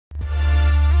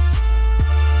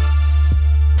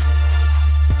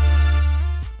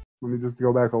Let me just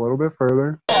go back a little bit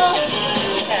further.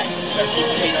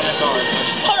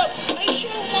 Hold up. Make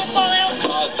sure it won't fall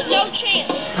out. No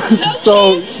chance. No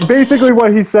So chance. basically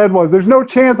what he said was, there's no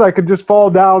chance I could just fall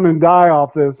down and die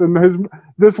off this. And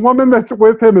this woman that's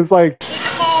with him is like,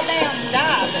 Fall down and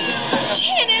die.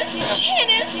 Janice.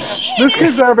 this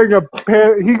kid's having a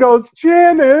panic. He goes,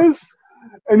 Janice!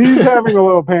 And he's having a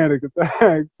little panic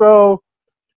attack. So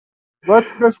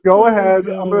let's just go ahead.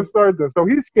 I'm going to start this. So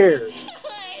he's scared.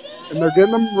 And they're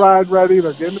getting him ride ready.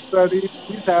 They're getting him ready.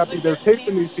 He's happy. They're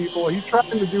taping these people. He's trying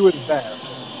to do his best.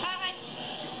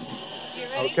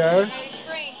 Okay?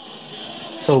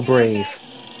 So brave.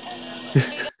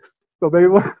 So they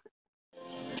look.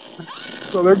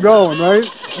 So they're going, right?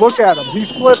 Look at him.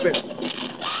 He's slipping.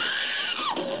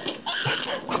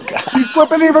 He's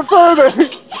slipping even further.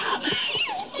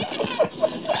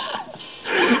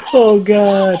 Oh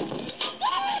God.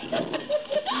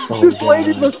 Oh, This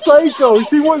lady's a psycho.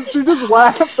 She's just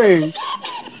laughing.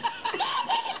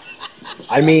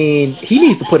 I mean, he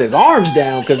needs to put his arms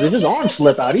down, because if his arms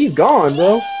slip out, he's gone,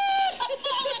 bro.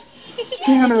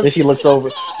 Janice. Then she looks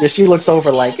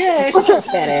over. Like, yeah, shut your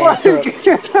fat ass up.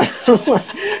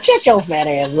 Shut your fat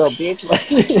ass up, bitch.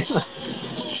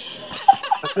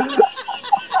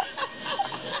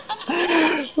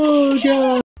 Oh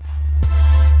God.